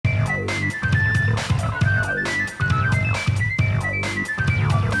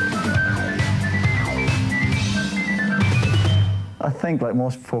think, like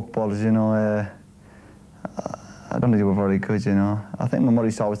most footballers, you know, I don't think they were very good, you know. I think my mother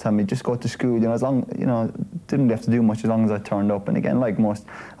used to always tell me, just go to school, you know, as long, you know, didn't have to do much as long as I turned up. And again, like most,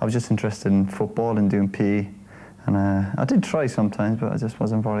 I was just interested in football and doing PE. And I did try sometimes, but I just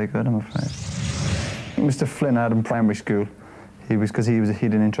wasn't very good, I'm afraid. Mr. Flynn I had in primary school. Because he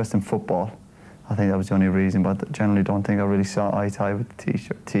had an interest in football. I think that was the only reason, but I generally don't think I really saw eye to eye with the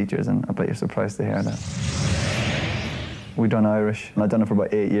teachers, and I bet you're surprised to hear that. We done Irish, and I'd done it for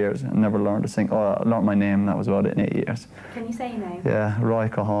about 8 years, and never learned to sing. Oh, I learned my name, and that was about it in 8 years. Can you say your name? Yeah, Roy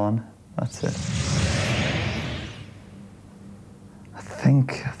Keane, that's it. I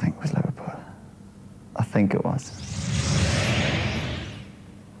think it was Liverpool. I think it was.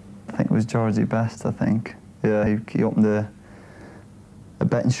 I think it was Georgie Best, I think. Yeah, he opened a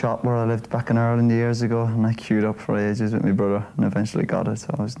betting shop where I lived back in Ireland years ago, and I queued up for ages with my brother and eventually got it,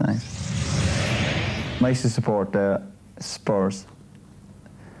 so it was nice. I used to support Spurs.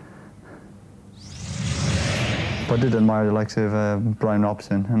 But I did admire the likes of Brian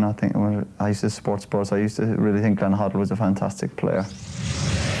Robson, and I think when I used to support Spurs, I used to really think Glenn Hoddle was a fantastic player.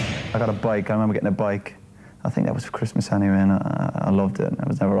 I got a bike, I remember getting a bike. I think that was for Christmas anyway, and I loved it. I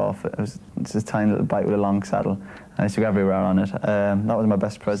was never off it. It was just a tiny little bike with a long saddle, and I used to go everywhere on it. That was my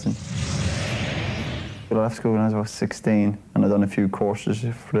best present. I left school when I was about 16, and I'd done a few courses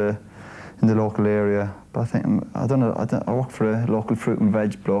in the local area. But I think I worked for a local fruit and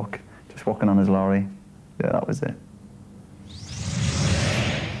veg bloke, just working on his lorry. Yeah, that was it.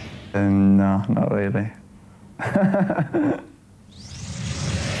 No, not really.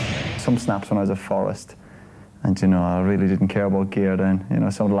 Some snaps when I was at Forest. And, you know, I really didn't care about gear then. You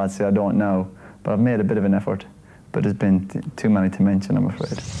know, some of the lads say I don't know, but I've made a bit of an effort. But there's been too many to mention, I'm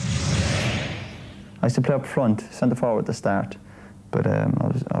afraid. I used to play up front, centre forward at the start, but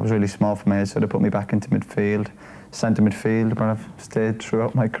I was really small for my age, so they put me back into midfield, centre midfield, where I've stayed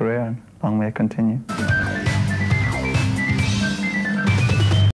throughout my career, and long may it continue.